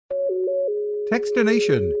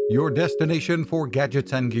Techstination, your destination for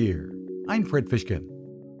gadgets and gear. I'm Fred Fishkin.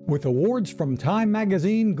 With awards from Time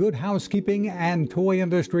Magazine, Good Housekeeping, and toy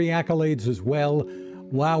industry accolades as well,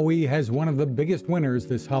 WowWee has one of the biggest winners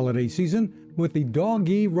this holiday season with the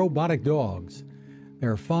WowWee robotic dogs.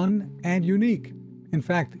 They're fun and unique. In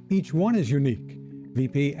fact, each one is unique.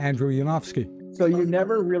 VP Andrew Yanofsky. So you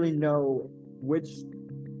never really know which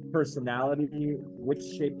personality, which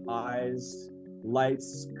shape eyes,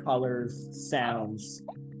 lights, colors, sounds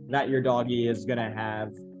that your doggy is going to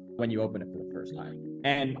have when you open it for the first time.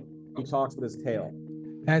 And he talks with his tail.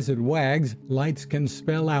 As it wags, lights can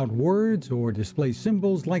spell out words or display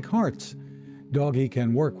symbols like hearts. Doggy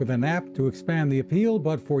can work with an app to expand the appeal,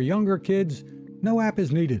 but for younger kids, no app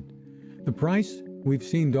is needed. The price? We've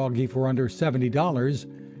seen Doggy for under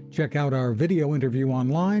 $70. Check out our video interview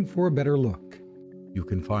online for a better look. You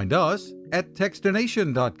can find us at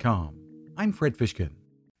Techstination.com. I'm Fred Fishkin.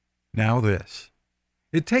 Now this.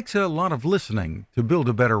 It takes a lot of listening to build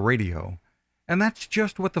a better radio, and that's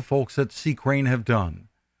just what the folks at C. Crane have done.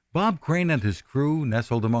 Bob Crane and his crew,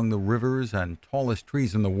 nestled among the rivers and tallest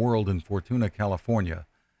trees in the world in Fortuna, California,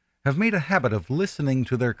 have made a habit of listening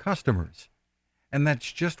to their customers. And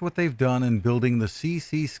that's just what they've done in building the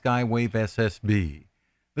CC Skywave SSB,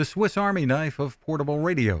 the Swiss Army knife of portable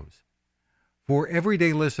radios. For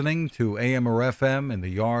everyday listening to AM or FM in the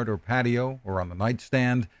yard or patio or on the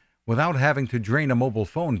nightstand without having to drain a mobile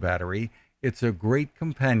phone battery, it's a great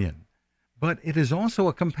companion. But it is also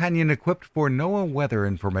a companion equipped for NOAA weather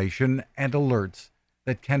information and alerts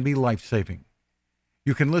that can be life-saving.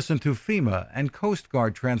 You can listen to FEMA and Coast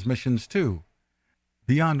Guard transmissions too.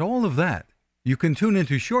 Beyond all of that, you can tune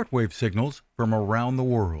into shortwave signals from around the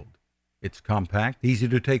world. It's compact, easy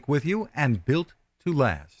to take with you, and built to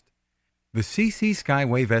last. The CC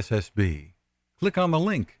Skywave SSB. Click on the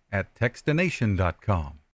link at Techstination.com.